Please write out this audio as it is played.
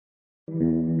We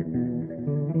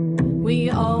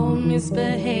all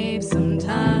misbehave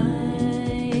sometimes.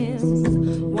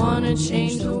 Wanna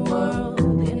change the world,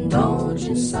 indulge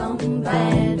in some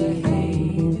bad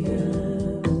behavior.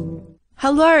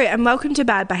 Hello and welcome to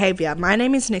Bad Behaviour. My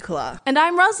name is Nicola. And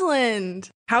I'm Rosalind.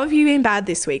 How have you been bad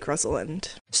this week,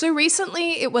 Rosalind? So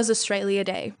recently it was Australia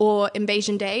Day, or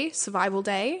Invasion Day, Survival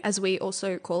Day, as we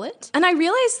also call it. And I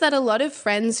realised that a lot of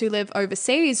friends who live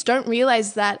overseas don't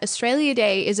realise that Australia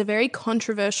Day is a very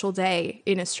controversial day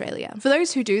in Australia. For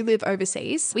those who do live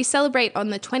overseas, we celebrate on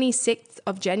the 26th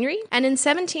of January. And in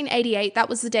 1788, that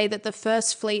was the day that the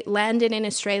first fleet landed in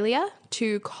Australia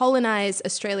to colonise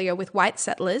Australia with white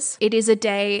settlers. It is a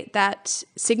day that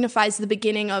signifies the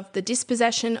beginning of the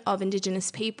dispossession of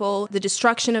Indigenous people, the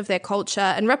destruction of their culture,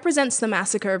 and represents the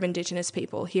massacre of Indigenous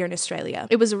people here in Australia.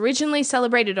 It was originally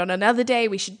celebrated on another day.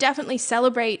 We should definitely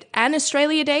celebrate an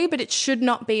Australia Day, but it should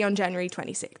not be on January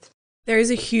 26th. There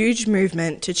is a huge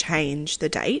movement to change the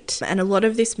date, and a lot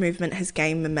of this movement has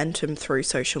gained momentum through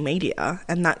social media,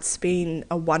 and that's been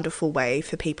a wonderful way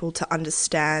for people to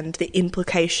understand the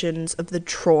implications of the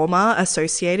trauma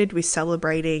associated with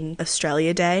celebrating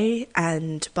Australia Day,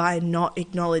 and by not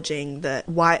acknowledging that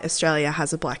white Australia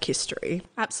has a black history.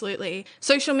 Absolutely.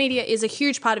 Social media is a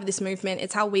huge part of this movement.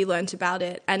 It's how we learnt about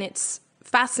it, and it's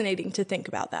fascinating to think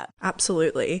about that.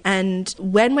 Absolutely. And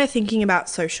when we're thinking about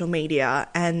social media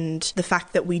and the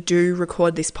fact that we do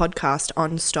record this podcast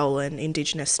on stolen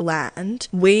Indigenous land,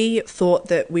 we thought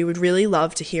that we would really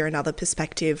love to hear another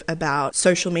perspective about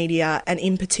social media and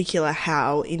in particular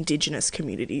how Indigenous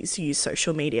communities use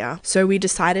social media. So we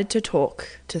decided to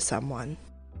talk to someone.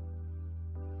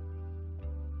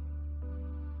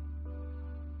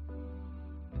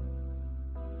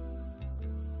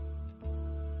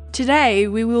 Today,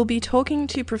 we will be talking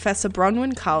to Professor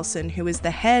Bronwyn Carlson, who is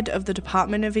the head of the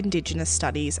Department of Indigenous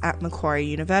Studies at Macquarie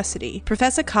University.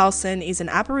 Professor Carlson is an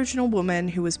Aboriginal woman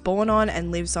who was born on and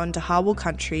lives on Daharwal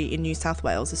country in New South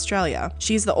Wales, Australia.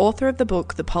 She is the author of the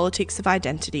book The Politics of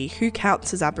Identity: Who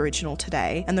Counts as Aboriginal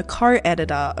Today, and the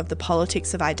co-editor of The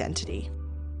Politics of Identity.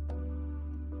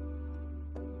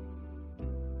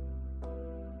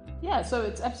 Yeah, so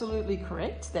it's absolutely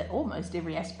correct that almost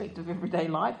every aspect of everyday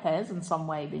life has in some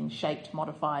way been shaped,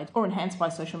 modified, or enhanced by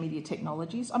social media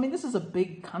technologies. I mean, this is a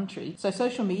big country, so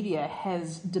social media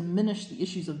has diminished the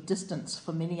issues of distance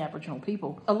for many Aboriginal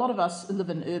people. A lot of us live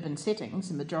in urban settings,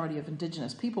 the majority of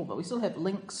Indigenous people, but we still have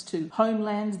links to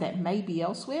homelands that may be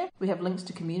elsewhere. We have links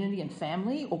to community and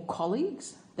family or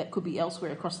colleagues that could be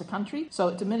elsewhere across the country. So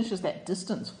it diminishes that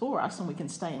distance for us and we can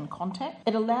stay in contact.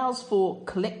 It allows for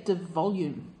collective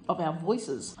volume of our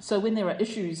voices. So when there are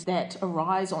issues that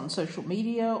arise on social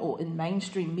media or in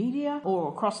mainstream media or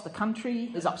across the country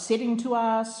is upsetting to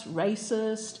us,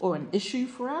 racist, or an issue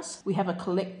for us, we have a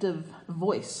collective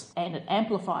voice and it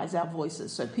amplifies our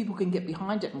voices so people can get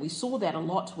behind it. And we saw that a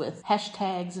lot with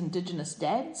hashtags Indigenous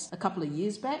Dads a couple of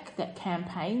years back, that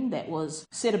campaign that was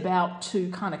set about to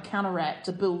kind of counteract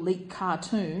the Bill Leak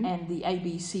cartoon and the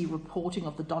ABC reporting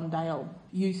of the Dondale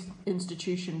Youth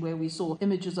Institution where we saw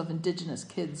images of Indigenous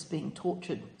kids being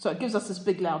tortured. So it gives us this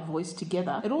big loud voice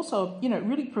together. It also,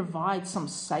 really provides some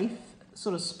safe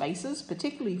sort of spaces,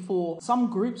 particularly for some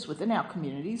groups within our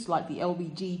communities, like the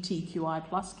LGBTQI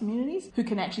plus communities, who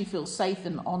can actually feel safe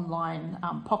in online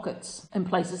pockets in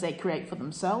places they create for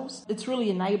themselves. It's really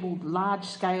enabled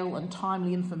large-scale and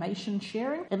timely information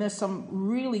sharing, and there's some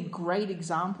really great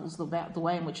examples about the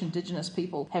way in which Indigenous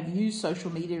people have used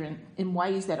social media in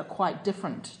ways that are quite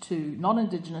different to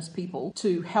non-Indigenous people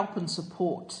to help and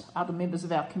support other members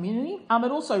of our community.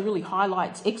 It also really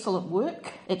highlights excellent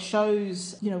work. It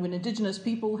shows, when Indigenous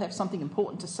people have something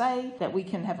important to say, that we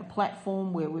can have a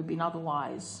platform where we've been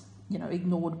otherwise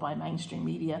ignored by mainstream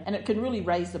media. And it can really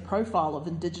raise the profile of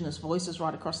Indigenous voices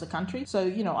right across the country. So,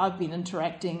 I've been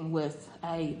interacting with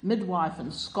a midwife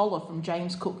and scholar from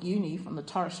James Cook Uni from the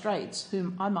Torres Straits,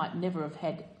 whom I might never have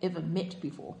had ever met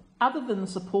before. Other than the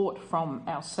support from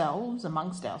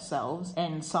amongst ourselves,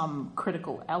 and some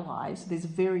critical allies, there's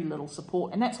very little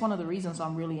support. And that's one of the reasons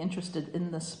I'm really interested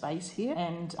in this space here.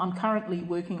 And I'm currently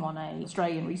working on an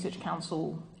Australian Research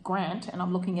Council grant, and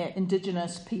I'm looking at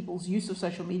Indigenous people's use of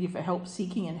social media for help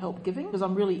seeking and help giving, because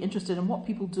I'm really interested in what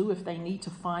people do if they need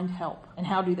to find help and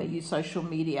how do they use social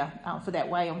media for that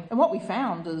way. And what we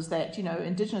found is that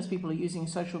Indigenous people are using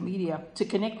social media to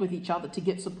connect with each other, to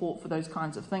get support for those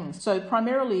kinds of things. So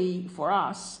primarily for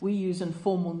us, we use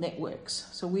informal networks.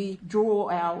 So we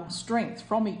draw our strength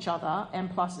from each other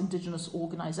and plus Indigenous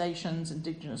organisations,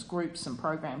 Indigenous groups and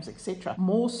programs, etc.,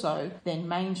 more so than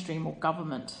mainstream or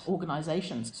government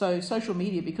organisations. things. So social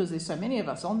media, because there's so many of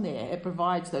us on there, it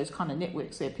provides those kind of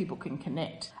networks where people can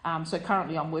connect. So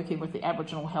currently I'm working with the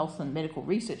Aboriginal Health and Medical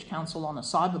Research Council on a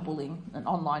cyberbullying and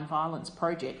online violence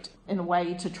project in a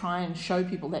way to try and show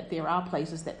people that there are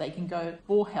places that they can go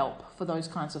for help for those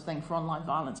kinds of things, for online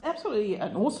violence. Absolutely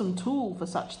an awesome tool for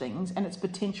such things, and it's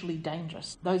potentially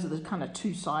dangerous. Those are the kind of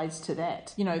two sides to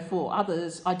that. You know, for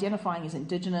others, identifying as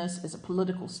Indigenous is a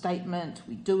political statement.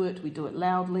 We do it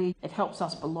loudly. It helps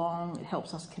us belong, it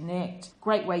helps us connect.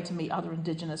 Great way to meet other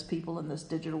Indigenous people in this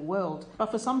digital world.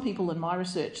 But for some people in my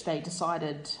research, they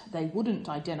decided they wouldn't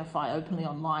identify openly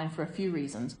online for a few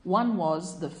reasons. One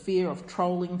was the fear of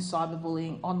trolling,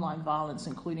 cyberbullying, online violence,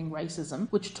 including racism,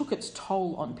 which took its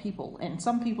toll on people. And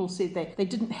some people said that they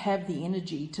didn't have the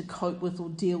energy to cope with or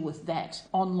deal with that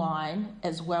online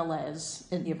as well as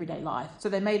in everyday life. So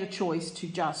they made a choice to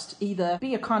just either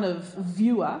be a kind of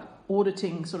viewer,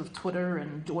 auditing sort of Twitter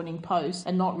and joining posts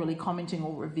and not really commenting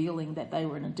or revealing that they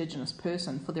were an Indigenous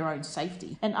person for their own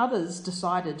safety. And others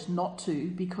decided not to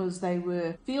because they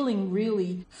were feeling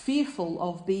really fearful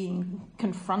of being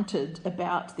confronted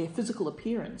about their physical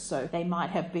appearance. So they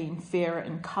might have been fairer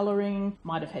in colouring,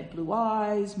 might have had blue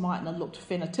eyes, mightn't have looked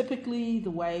phenotypically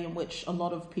the way in which a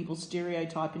lot of people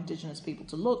stereotype Indigenous people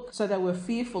to look. So they were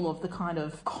fearful of the kind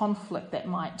of conflict that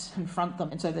might confront them.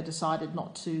 And so they decided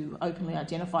not to openly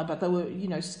identify, but they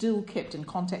were, still kept in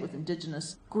contact with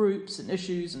Indigenous groups and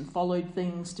issues and followed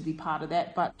things to be part of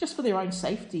that, but just for their own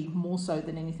safety more so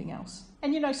than anything else.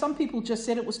 And some people just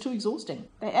said it was too exhausting.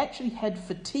 They actually had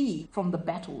fatigue from the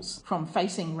battles, from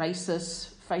facing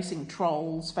racists, facing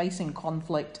trolls, facing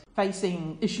conflict,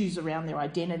 facing issues around their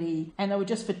identity, and they were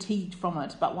just fatigued from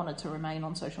it but wanted to remain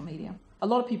on social media. A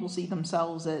lot of people see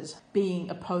themselves as being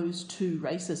opposed to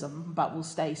racism but will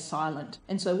stay silent.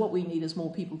 And so what we need is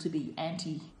more people to be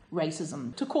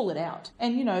anti-racism, to call it out.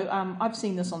 And, I've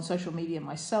seen this on social media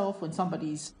myself when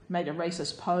somebody's made a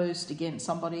racist post against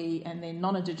somebody and then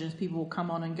non-Indigenous people will come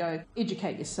on and go,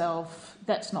 educate yourself,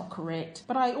 that's not correct.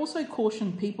 But I also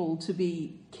caution people to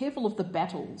be careful of the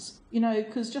battles,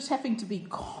 because just having to be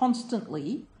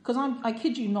constantly... Because I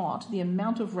kid you not, the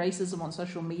amount of racism on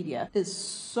social media is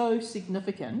so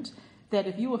significant that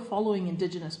if you were following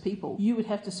Indigenous people, you would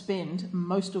have to spend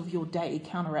most of your day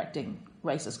counteracting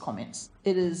racist comments.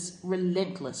 It is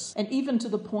relentless. And even to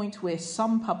the point where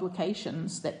some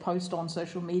publications that post on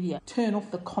social media turn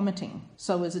off the commenting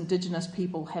so as Indigenous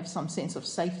people have some sense of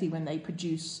safety when they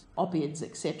produce op-eds,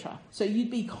 etc. So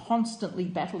you'd be constantly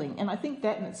battling. And I think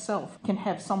that in itself can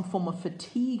have some form of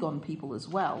fatigue on people as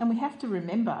well. And we have to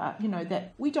remember,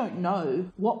 that we don't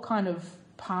know what kind of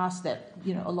past that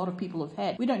a lot of people have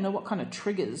had. We don't know what kind of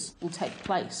triggers will take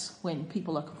place when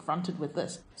people are confronted with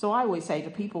this. So I always say to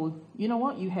people, you know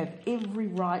what, you have every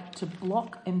right to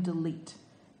block and delete.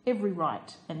 Every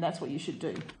right, and that's what you should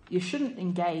do. You shouldn't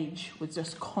engage with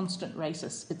just constant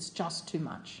racists. It's just too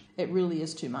much. It really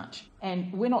is too much.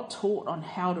 And we're not taught on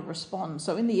how to respond.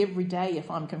 So in the everyday,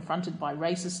 if I'm confronted by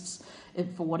racists, if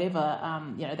for whatever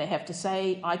they have to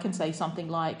say, I can say something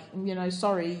like,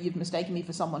 sorry, you've mistaken me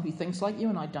for someone who thinks like you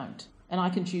and I don't. And I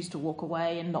can choose to walk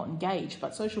away and not engage.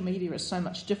 But social media is so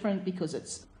much different because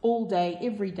it's all day,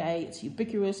 every day. It's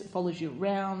ubiquitous. It follows you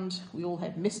around. We all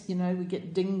have we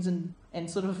get dings and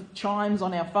sort of chimes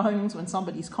on our phones when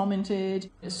somebody's commented.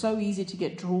 It's so easy to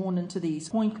get drawn into these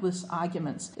pointless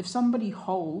arguments. If somebody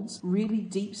holds really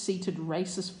deep-seated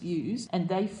racist views and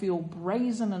they feel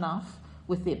brazen enough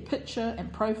with their picture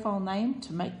and profile name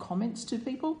to make comments to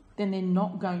people, then they're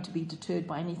not going to be deterred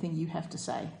by anything you have to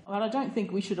say. But I don't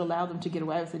think we should allow them to get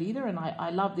away with it either, and I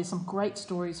love there's some great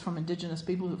stories from Indigenous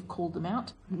people who have called them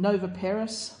out. Nova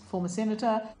Peris, former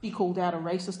senator, she called out a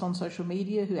racist on social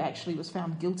media who actually was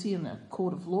found guilty in a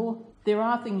court of law. There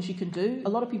are things you can do. A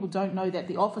lot of people don't know that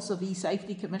the Office of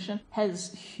E-Safety Commission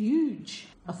has huge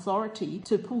authority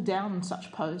to pull down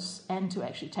such posts and to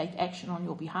actually take action on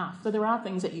your behalf. So there are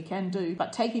things that you can do,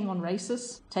 but taking on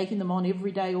racists, taking them on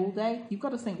every day, all day, you've got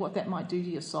to think what that might do to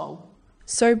your soul.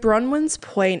 So Bronwyn's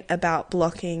point about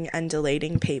blocking and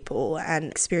deleting people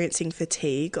and experiencing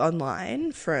fatigue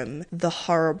online from the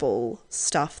horrible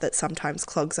stuff that sometimes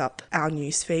clogs up our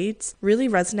news feeds really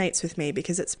resonates with me,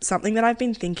 because it's something that I've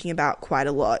been thinking about quite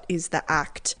a lot, is the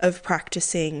act of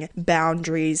practicing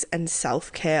boundaries and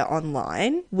self-care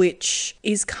online, which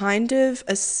is kind of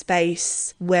a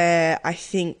space where I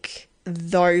think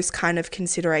those kind of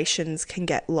considerations can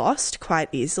get lost quite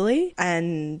easily.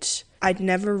 And I'd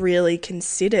never really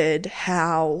considered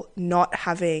how not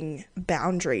having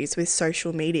boundaries with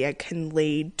social media can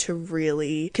lead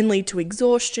to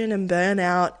exhaustion and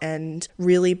burnout and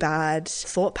really bad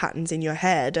thought patterns in your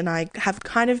head. And I have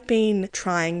kind of been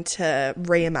trying to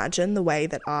reimagine the way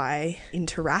that I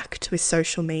interact with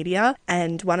social media.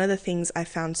 And one of the things I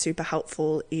found super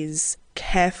helpful is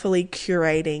carefully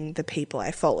curating the people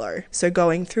I follow. So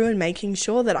going through and making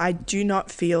sure that I do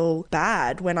not feel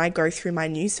bad when I go through my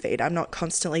newsfeed. I'm not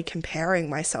constantly comparing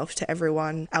myself to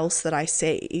everyone else that I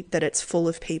see, that it's full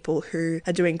of people who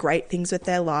are doing great things with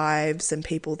their lives and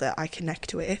people that I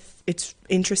connect with. It's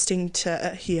interesting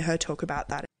to hear her talk about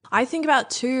that. I think about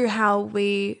too how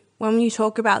when you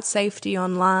talk about safety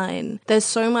online, there's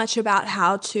so much about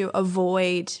how to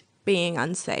avoid being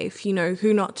unsafe,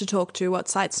 who not to talk to, what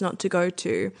sites not to go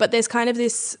to. But there's kind of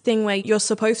this thing where you're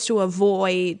supposed to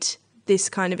avoid this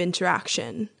kind of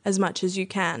interaction as much as you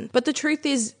can. But the truth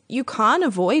is, you can't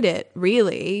avoid it,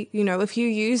 really. If you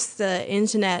use the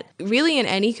internet really in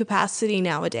any capacity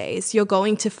nowadays, you're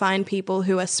going to find people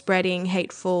who are spreading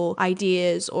hateful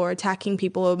ideas or attacking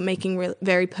people or making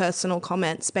very personal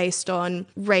comments based on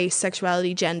race,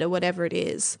 sexuality, gender, whatever it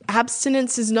is.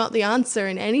 Abstinence is not the answer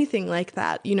in anything like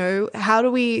that. How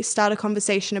do we start a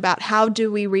conversation about how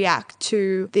do we react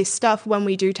to this stuff when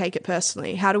we do take it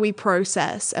personally? How do we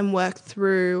process and work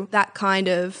through that kind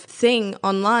of thing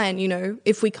online,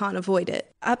 if we can't avoid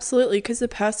it? Absolutely, because the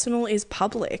personal is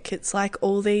public. It's like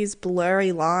all these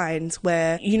blurry lines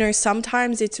where,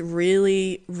 sometimes it's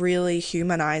really, really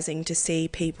humanizing to see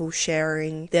people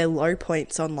sharing their low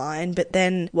points online. But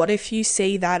then what if you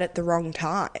see that at the wrong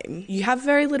time? You have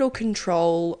very little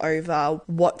control over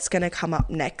what's going to come up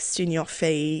next in your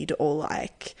feed or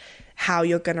like how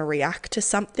you're going to react to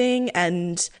something.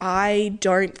 And I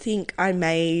don't think I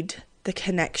made the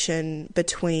connection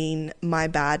between my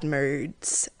bad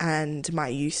moods and my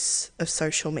use of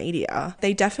social media.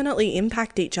 They definitely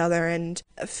impact each other, and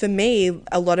for me,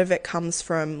 a lot of it comes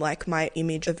from like my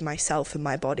image of myself and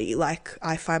my body. Like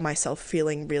I find myself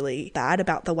feeling really bad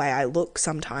about the way I look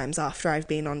sometimes after I've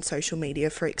been on social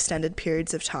media for extended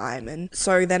periods of time. And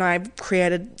so then I've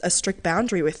created a strict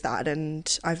boundary with that,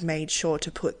 and I've made sure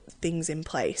to put things in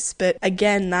place. But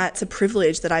again, that's a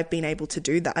privilege that I've been able to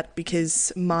do that,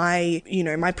 because my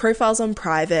profile's on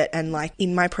private, and like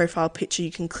in my profile picture,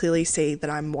 you can clearly see that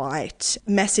I'm white.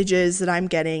 Messages that I'm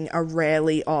getting are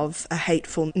rarely of a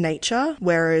hateful nature,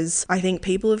 whereas I think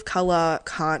people of colour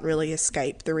can't really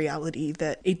escape the reality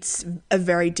that it's a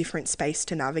very different space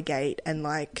to navigate, and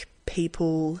like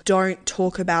people don't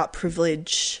talk about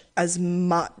privilege as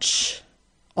much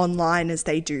online as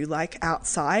they do like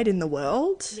outside in the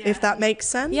world, if that makes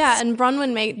sense. Yeah, and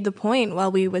Bronwyn made the point while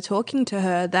we were talking to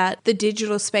her that the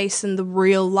digital space and the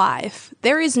real life,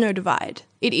 there is no divide.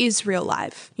 It is real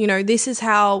life. This is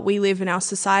how we live in our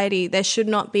society. There should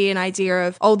not be an idea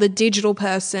of, the digital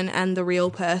person and the real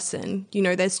person.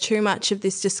 There's too much of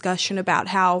this discussion about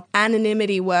how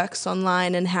anonymity works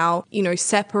online and how,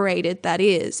 separated that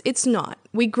is. It's not.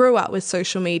 We grew up with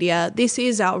social media. This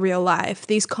is our real life.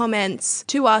 These comments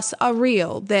to us are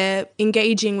real. They're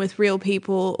engaging with real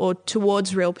people or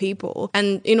towards real people.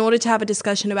 And in order to have a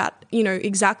discussion about,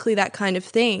 exactly that kind of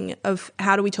thing of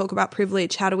how do we talk about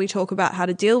privilege, how do we talk about how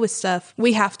to deal with stuff,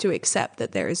 we have to accept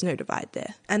that there is no divide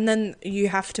there. And then you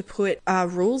have to put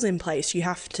rules in place. You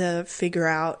have to figure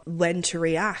out when to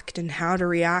react and how to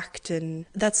react. And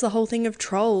that's the whole thing of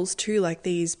trolls too, like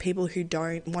these people who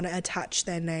don't want to attach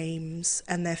their names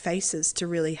and their faces to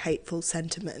really hateful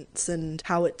sentiments, and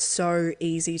how it's so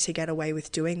easy to get away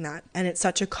with doing that. And it's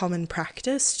such a common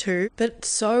practice too, but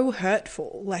so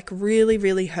hurtful, like really,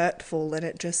 really hurtful. And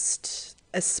it just,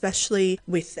 especially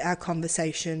with our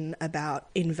conversation about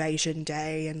Invasion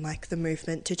Day and like the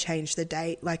movement to change the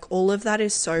date, like all of that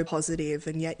is so positive,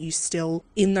 and yet you still,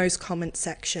 in those comment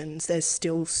sections, there's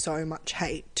still so much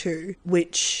hate too,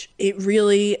 which it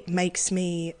really makes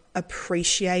me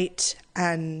appreciate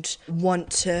and want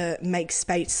to make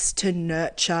space to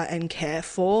nurture and care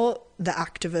for the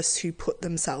activists who put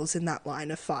themselves in that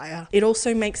line of fire. It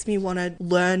also makes me want to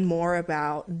learn more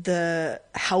about the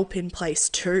help in place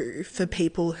too for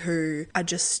people who are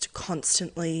just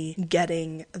constantly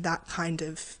getting that kind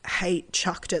of hate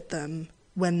chucked at them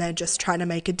when they're just trying to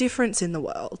make a difference in the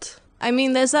world. I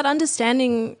mean, there's that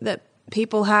understanding that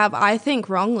people have, I think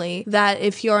wrongly, that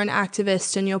if you're an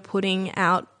activist and you're putting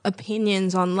out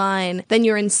opinions online, then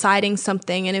you're inciting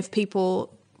something. And if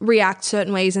people react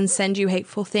certain ways and send you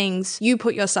hateful things, you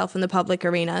put yourself in the public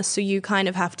arena, so you kind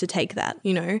of have to take that,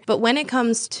 you know. But when it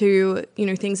comes to, you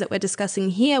know, things that we're discussing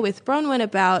here with Bronwyn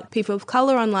about people of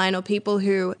colour online or people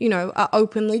who, you know, are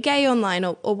openly gay online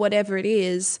or whatever it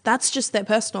is, that's just their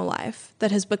personal life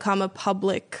that has become a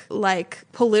public, like,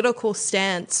 political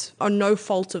stance on no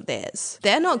fault of theirs.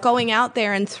 They're not going out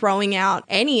there and throwing out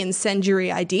any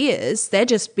incendiary ideas. They're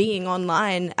just being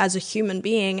online as a human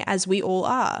being, as we all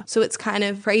are. So it's kind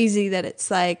of crazy that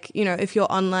it's like, you know, if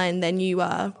you're online, then you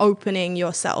are opening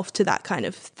yourself to that kind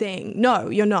of thing. No,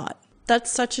 you're not.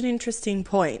 That's such an interesting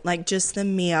point. Like, just the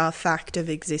mere fact of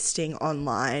existing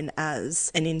online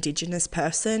as an Indigenous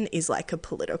person is like a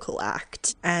political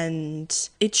act, and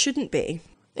it shouldn't be.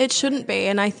 It shouldn't be.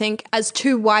 And I think as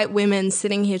two white women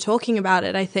sitting here talking about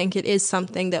it, I think it is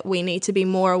something that we need to be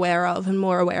more aware of and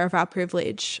more aware of our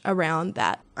privilege around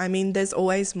that. I mean, there's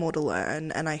always more to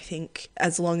learn, and I think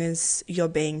as long as you're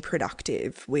being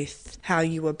productive with how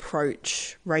you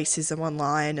approach racism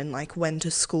online and like when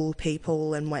to school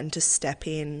people and when to step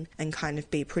in and kind of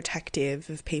be protective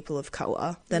of people of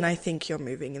colour, then I think you're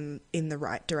moving in the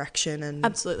right direction. And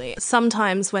absolutely.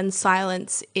 Sometimes when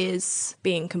silence is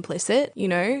being complicit, you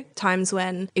know, times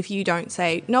when if you don't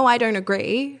say, no, I don't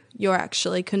agree, you're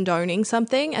actually condoning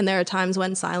something, and there are times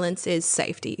when silence is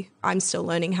safety. I'm still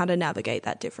learning how to navigate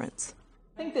that difference.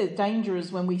 I think the danger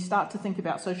is when we start to think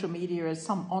about social media as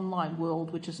some online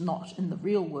world which is not in the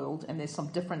real world, and there's some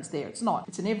difference there. It's not.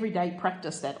 It's an everyday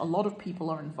practice that a lot of people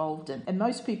are involved in. And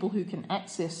most people who can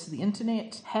access the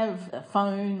internet, have a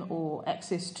phone or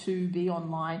access to be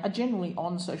online, are generally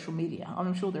on social media.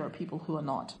 I'm sure there are people who are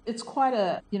not. It's quite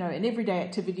a, you know, an everyday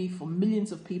activity for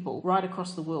millions of people right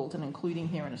across the world, and including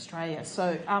here in Australia.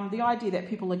 So the idea that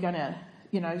people are going to,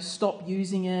 you know, stop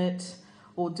using it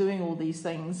or doing all these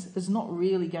things is not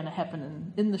really going to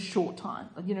happen in the short time.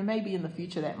 You know, maybe in the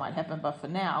future that might happen, but for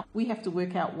now, we have to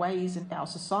work out ways in our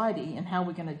society and how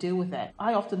we're going to deal with that.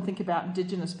 I often think about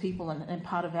Indigenous people and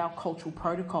part of our cultural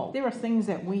protocol. There are things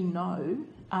that we know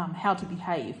how to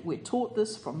behave. We're taught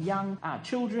this from young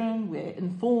children. We're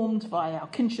informed by our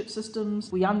kinship systems.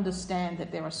 We understand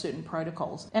that there are certain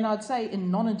protocols. And I'd say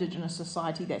in non-Indigenous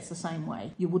society, that's the same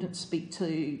way. You wouldn't speak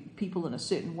to people in a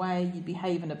certain way. You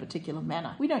behave in a particular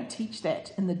manner. We don't teach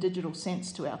that in the digital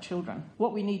sense to our children.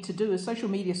 What we need to do is social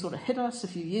media sort of hit us a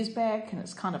few years back, and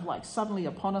it's kind of like suddenly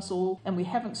upon us all, and we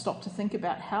haven't stopped to think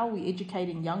about how we're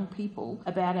educating young people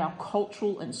about our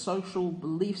cultural and social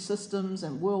belief systems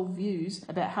and worldviews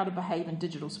about how to behave in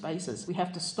digital spaces. We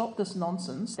have to stop this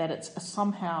nonsense that it's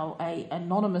somehow an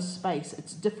anonymous space.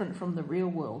 It's different from the real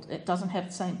world. It doesn't have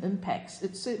the same impacts.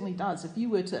 It certainly does. If you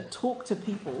were to talk to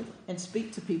people and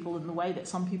speak to people in the way that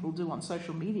some people do on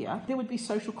social media, there would be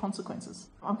social consequences.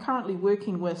 I'm currently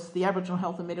working with the Aboriginal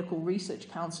Health and Medical Research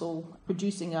Council,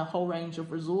 producing a whole range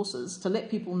of resources to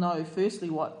let people know, firstly,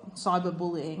 what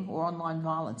cyberbullying or online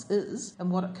violence is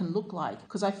and what it can look like.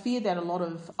 Because I fear that a lot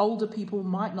of older people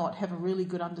might not have a really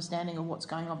good understanding of what's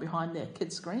going on behind their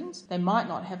kids' screens. They might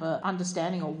not have an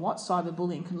understanding of what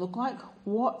cyberbullying can look like,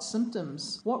 what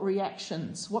symptoms, what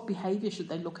reactions, what behaviour should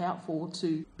they look out for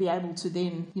to be able to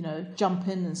then, you know, jump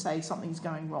in and say something's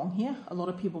going wrong here. A lot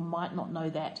of people might not know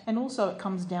that. And also it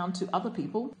comes down to other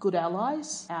people, good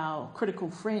allies, our critical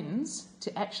friends,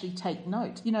 to actually take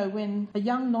note. You know, when a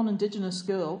young non-Indigenous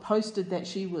girl posted that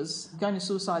she was going to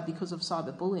suicide because of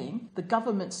cyberbullying, the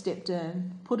government stepped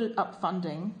in, put it up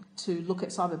funding to look at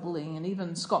cyberbullying, and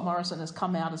even Scott Morrison has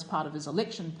come out as part of his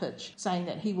election pitch saying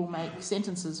that he will make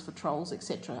sentences for trolls,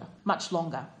 etc., much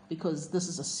longer, because this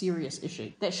is a serious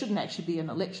issue. That shouldn't actually be an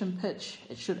election pitch.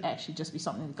 It should actually just be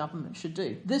something the government should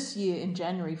do. This year in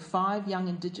January, 5 young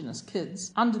Indigenous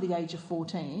kids under the age of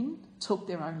 14 took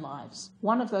their own lives.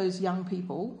 One of those young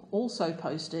people also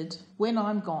posted, "When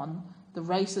I'm gone, the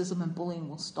racism and bullying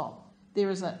will stop." There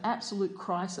is an absolute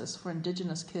crisis for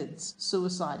Indigenous kids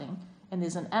suiciding, and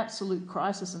there's an absolute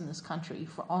crisis in this country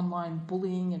for online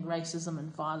bullying and racism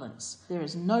and violence. There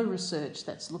is no research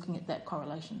that's looking at that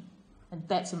correlation, and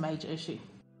that's a major issue.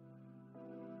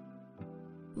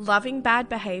 Loving bad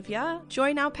behaviour?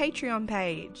 Join our Patreon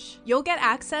page. You'll get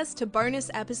access to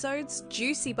bonus episodes,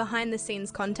 juicy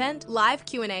behind-the-scenes content, live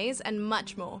Q&As, and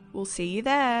much more. We'll see you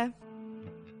there.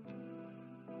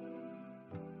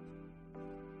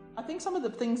 I think some of the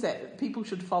things that people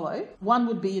should follow, one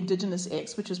would be Indigenous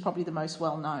X, which is probably the most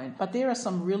well-known. But there are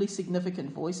some really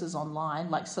significant voices online,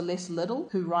 like Celeste Little,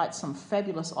 who writes some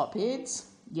fabulous op-eds.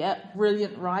 Yeah,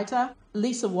 brilliant writer.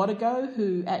 Lisa Wadago,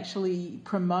 who actually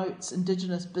promotes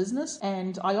Indigenous business.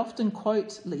 And I often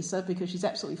quote Lisa because she's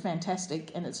absolutely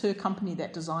fantastic, and it's her company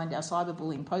that designed our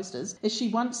cyberbullying posters. As she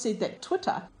once said that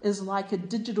Twitter is like a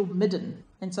digital midden.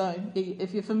 And so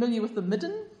if you're familiar with the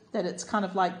midden, that it's kind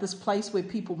of like this place where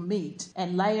people meet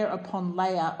and layer upon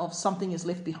layer of something is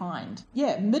left behind.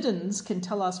 Yeah, middens can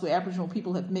tell us where Aboriginal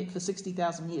people have met for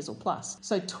 60,000 years or plus.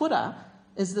 So Twitter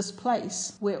is this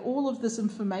place where all of this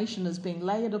information is being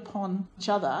layered upon each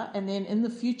other, and then in the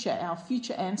future, our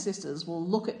future ancestors will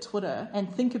look at Twitter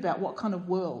and think about what kind of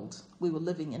world we were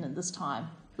living in this time.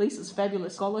 Lisa's a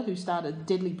fabulous scholar who started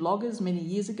Deadly Bloggers many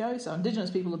years ago, so Indigenous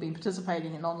people have been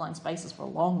participating in online spaces for a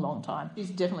long, long time.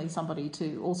 She's definitely somebody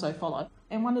to also follow.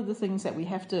 And one of the things that we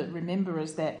have to remember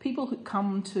is that people who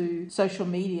come to social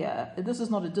media, this is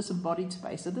not a disembodied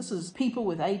space. So this is people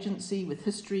with agency, with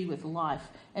history, with life.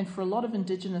 And for a lot of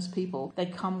Indigenous people, they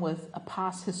come with a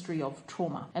past history of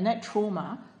trauma. And that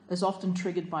trauma is often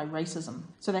triggered by racism.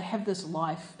 So they have this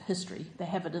life history. They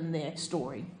have it in their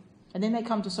story. And then they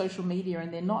come to social media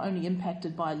and they're not only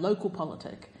impacted by local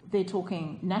politic, they're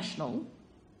talking national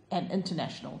and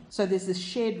international. So there's this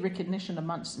shared recognition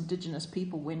amongst Indigenous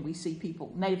people when we see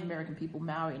people, Native American people,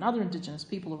 Maori and other Indigenous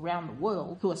people around the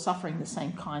world who are suffering the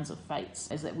same kinds of fates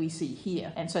as that we see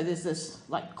here. And so there's this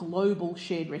like global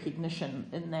shared recognition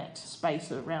in that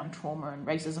space around trauma and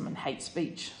racism and hate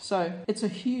speech. So it's a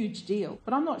huge deal.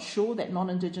 But I'm not sure that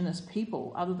non-Indigenous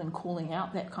people, other than calling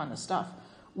out that kind of stuff,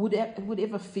 would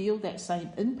ever feel that same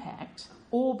impact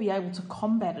or be able to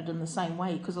combat it in the same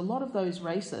way, because a lot of those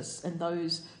racists and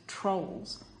those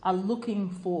trolls are looking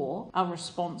for a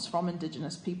response from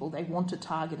Indigenous people. They want to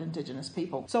target Indigenous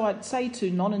people. So I'd say to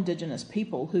non-Indigenous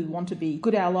people who want to be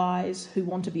good allies, who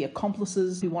want to be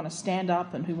accomplices, who want to stand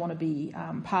up and who want to be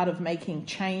part of making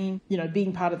change,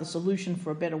 being part of the solution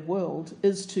for a better world,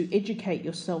 is to educate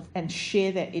yourself and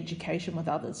share that education with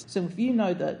others. So if you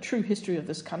know the true history of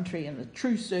this country and the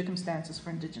true circumstances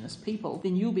for Indigenous people,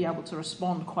 then you'll be able to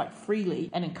respond quite freely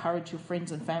and encourage your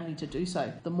friends and family to do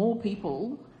so. The more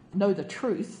people know the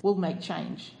truth will make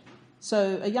change.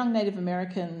 So a young Native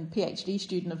American PhD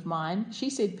student of mine, she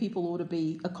said people ought to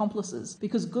be accomplices,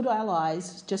 because good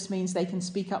allies just means they can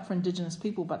speak up for Indigenous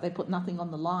people, but they put nothing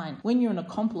on the line. When you're an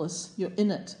accomplice, you're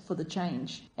in it for the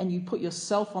change, and you put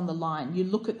yourself on the line. You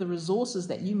look at the resources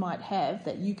that you might have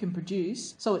that you can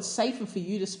produce. So it's safer for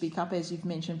you to speak up, as you've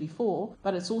mentioned before,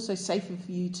 but it's also safer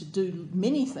for you to do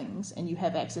many things, and you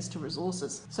have access to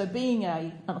resources. So being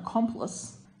an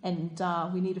accomplice, and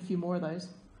we need a few more of those.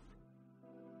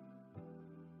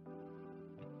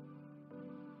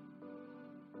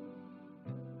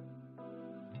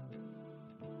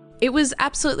 It was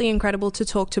absolutely incredible to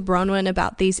talk to Bronwyn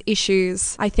about these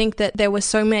issues. I think that there were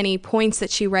so many points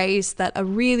that she raised that are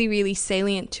really, really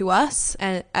salient to us,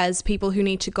 and as people who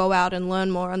need to go out and learn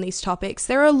more on these topics.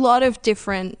 There are a lot of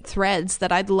different threads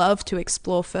that I'd love to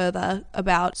explore further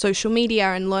about social media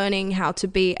and learning how to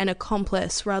be an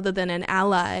accomplice rather than an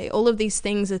ally. All of these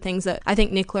things are things that I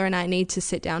think Nicola and I need to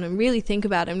sit down and really think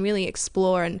about and really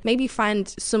explore, and maybe find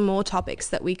some more topics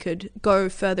that we could go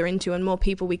further into and more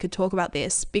people we could talk about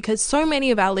this, because so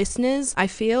many of our listeners, I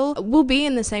feel, will be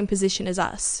in the same position as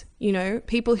us.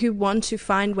 People who want to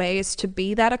find ways to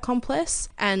be that accomplice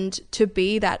and to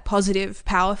be that positive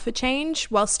power for change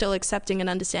while still accepting and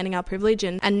understanding our privilege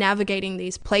and navigating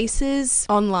these places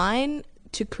online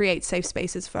to create safe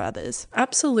spaces for others.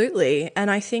 Absolutely. And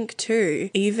I think too,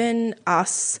 even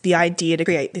us, the idea to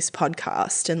create this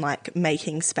podcast and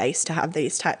making space to have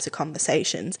these types of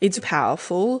conversations, it's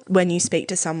powerful when you speak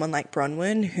to someone like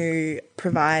Bronwyn who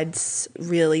provides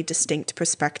really distinct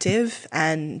perspective.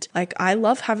 And I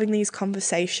love having these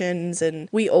conversations, and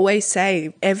we always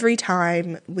say every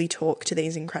time we talk to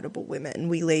these incredible women,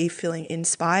 we leave feeling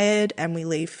inspired and we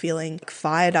leave feeling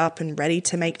fired up and ready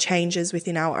to make changes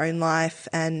within our own life.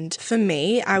 And for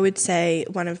me, I would say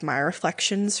one of my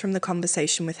reflections from the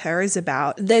conversation with her is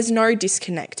about there's no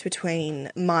disconnect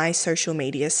between my social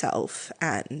media self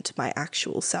and my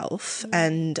actual self.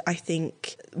 And I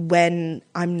think when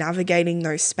I'm navigating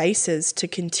those spaces, to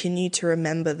continue to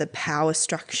remember the power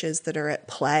structures that are at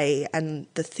play and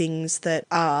the things that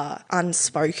are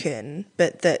unspoken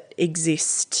but that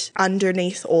exist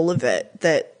underneath all of it,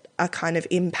 that are kind of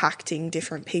impacting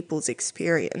different people's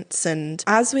experience. And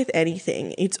as with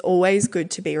anything, it's always good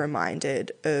to be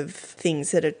reminded of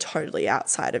things that are totally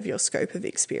outside of your scope of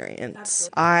experience.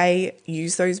 Absolutely. I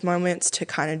use those moments to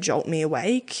kind of jolt me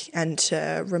awake and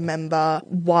to remember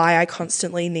why I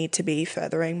constantly need to be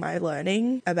furthering my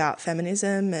learning about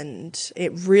feminism. And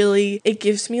it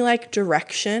gives me like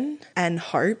direction and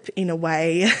hope in a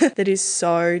way that is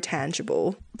so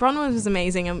tangible. Bronwyn was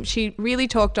amazing, and she really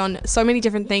talked on so many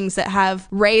different things that have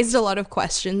raised a lot of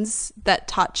questions that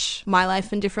touch my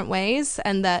life in different ways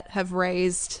and that have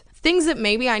raised things that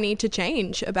maybe I need to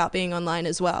change about being online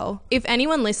as well. If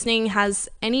anyone listening has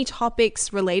any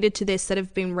topics related to this that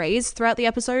have been raised throughout the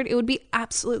episode, it would be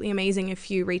absolutely amazing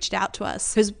if you reached out to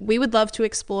us, because we would love to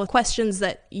explore questions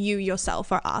that you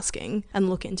yourself are asking and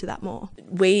look into that more.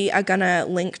 We are going to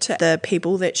link to the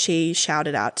people that she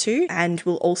shouted out to, and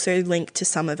we'll also link to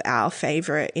some of our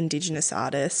favourite Indigenous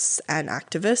artists and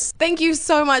activists. Thank you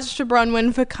so much to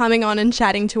Bronwyn for coming on and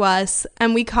chatting to us,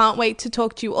 and we can't wait to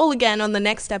talk to you all again on the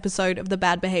next episode of the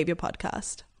Bad Behaviour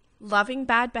podcast. Loving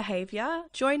bad behaviour?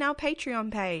 Join our Patreon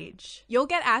page. You'll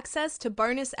get access to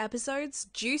bonus episodes,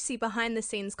 juicy behind the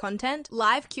scenes content,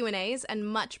 live Q&As, and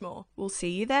much more. We'll see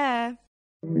you there.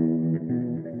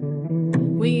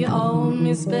 We all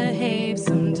misbehave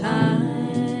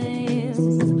sometimes.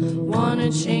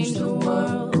 Wanna change the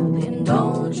world,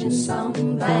 indulge in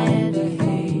some bad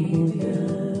behavior.